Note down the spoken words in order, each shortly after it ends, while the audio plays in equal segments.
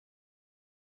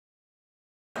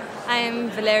I'm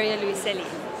Valeria Luiselli.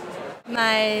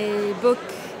 My book,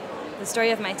 The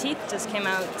Story of My Teeth, just came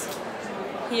out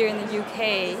here in the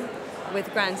UK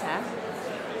with Granta.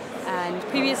 And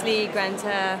previously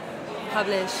Granta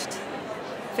published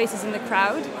Faces in the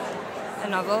Crowd, a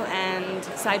novel, and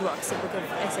Sidewalks, a book of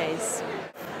essays.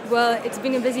 Well, it's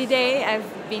been a busy day.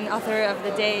 I've been author of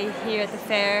the day here at the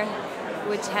fair,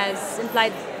 which has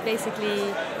implied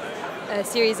basically a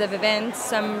series of events,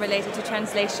 some related to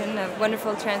translation, a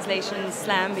wonderful translation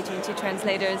slam between two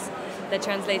translators that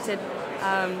translated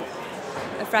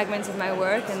a fragment of my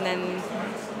work and then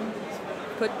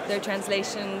put their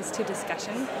translations to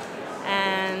discussion,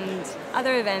 and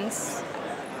other events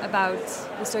about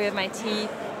the story of my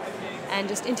teeth and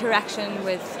just interaction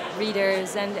with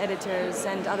readers and editors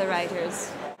and other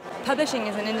writers. Publishing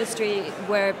is an industry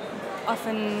where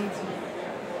often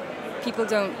people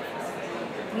don't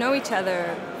know each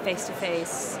other face to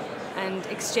face and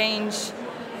exchange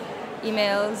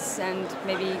emails and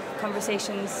maybe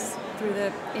conversations through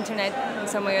the internet in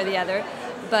some way or the other,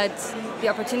 but the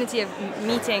opportunity of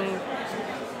meeting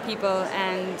people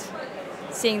and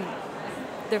seeing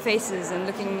their faces and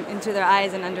looking into their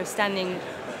eyes and understanding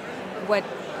what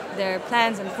their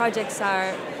plans and projects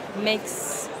are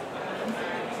makes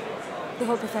the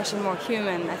whole profession more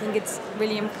human. I think it's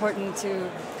really important to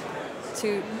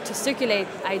circulate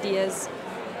ideas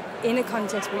in a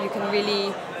context where you can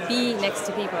really be next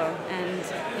to people and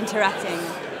interacting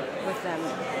with them.